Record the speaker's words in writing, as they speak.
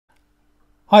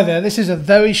Hi there, this is a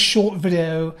very short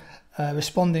video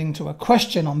responding to a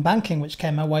question on banking which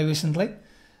came my way recently,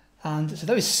 and it's a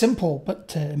very simple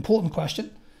but important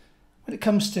question. When it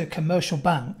comes to commercial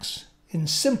banks, in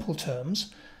simple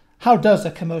terms, how does a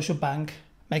commercial bank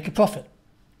make a profit?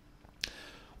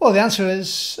 Well, the answer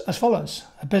is as follows.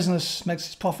 A business makes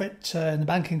its profit in the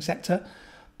banking sector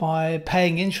by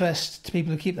paying interest to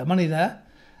people who keep their money there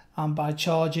and by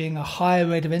charging a higher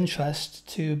rate of interest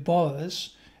to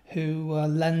borrowers who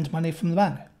lend money from the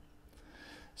bank.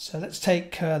 So let's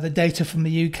take the data from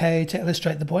the UK to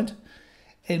illustrate the point.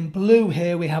 In blue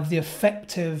here we have the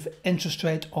effective interest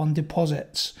rate on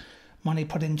deposits, money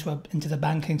put into the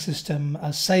banking system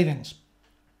as savings.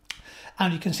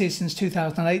 And you can see since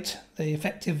 2008 the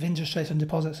effective interest rate on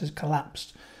deposits has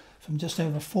collapsed from just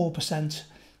over 4%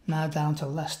 now down to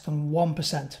less than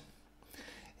 1%.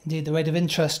 Indeed, the rate of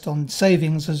interest on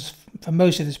savings has for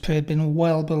most of this period been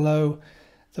well below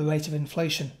the rate of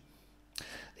inflation.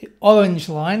 The orange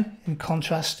line, in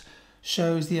contrast,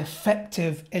 shows the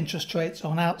effective interest rates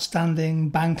on outstanding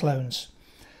bank loans.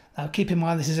 Now keep in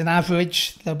mind this is an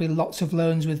average. There'll be lots of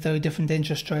loans with very different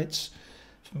interest rates,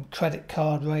 from credit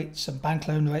card rates and bank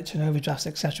loan rates and overdrafts,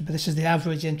 etc. But this is the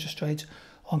average interest rate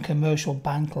on commercial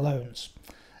bank loans.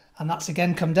 And that's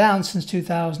again come down since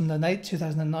 2008,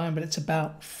 2009, but it's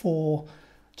about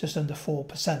just under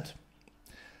 4%.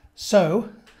 So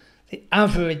the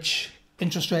average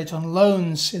interest rate on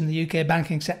loans in the UK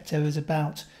banking sector is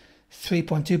about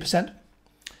 3.2%.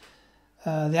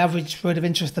 The average rate of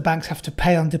interest the banks have to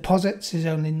pay on deposits is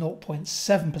only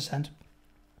 0.7%.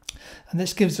 And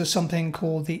this gives us something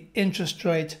called the interest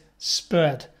rate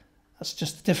spread. That's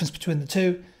just the difference between the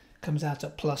two. It comes out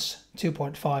at plus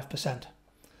 2.5%.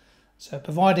 So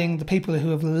providing the people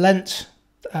who have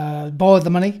borrowed the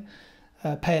money,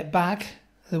 pay it back,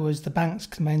 in other words, the banks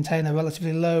can maintain a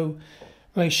relatively low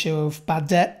ratio of bad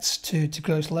debts to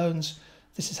gross loans.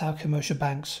 This is how commercial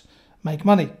banks make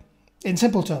money. In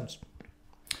simple terms,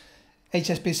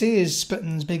 HSBC is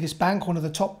Britain's biggest bank, one of the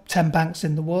top 10 banks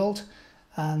in the world.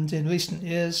 And in recent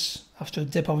years, after a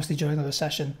dip obviously during the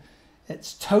recession,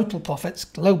 its total profits,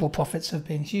 global profits, have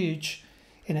been huge,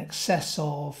 in excess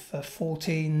of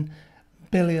 $14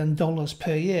 billion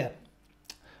per year.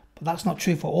 But that's not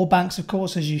true for all banks, of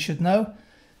course, as you should know.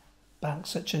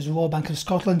 Banks such as Royal Bank of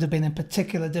Scotland have been in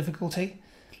particular difficulty.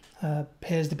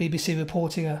 Here's the BBC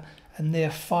reporting a near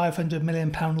 £500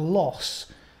 million loss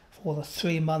for the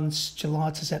 3 months,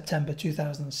 July to September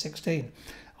 2016.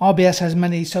 RBS has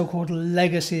many so-called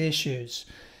legacy issues,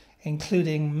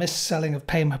 including mis-selling of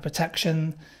payment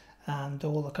protection and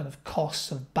all the kind of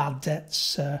costs of bad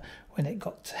debts when it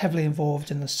got heavily involved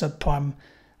in the subprime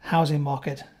housing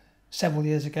market several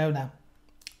years ago now.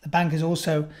 The bank is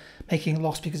also making a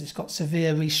loss because it's got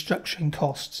severe restructuring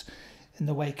costs in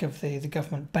the wake of the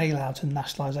government bailout and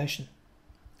nationalisation.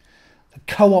 The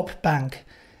Coop Bank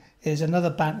is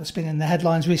another bank that's been in the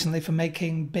headlines recently for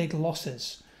making big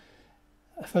losses.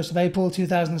 1st of April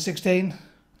 2016,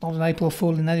 not an April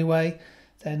Fool in any way,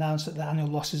 they announced that the annual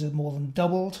losses had more than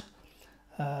doubled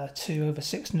to over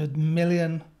 £600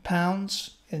 million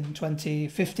in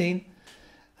 2015.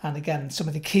 And again, some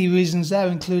of the key reasons there,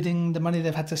 including the money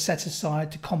they've had to set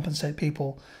aside to compensate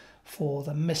people for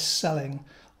the mis-selling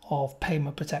of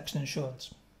payment protection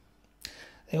insurance.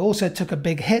 They also took a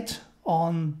big hit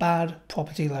on bad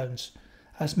property loans,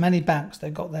 as many banks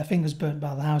that got their fingers burnt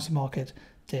by the housing market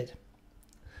did.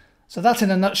 So that,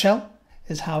 in a nutshell,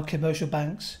 is how commercial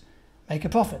banks make a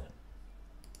profit.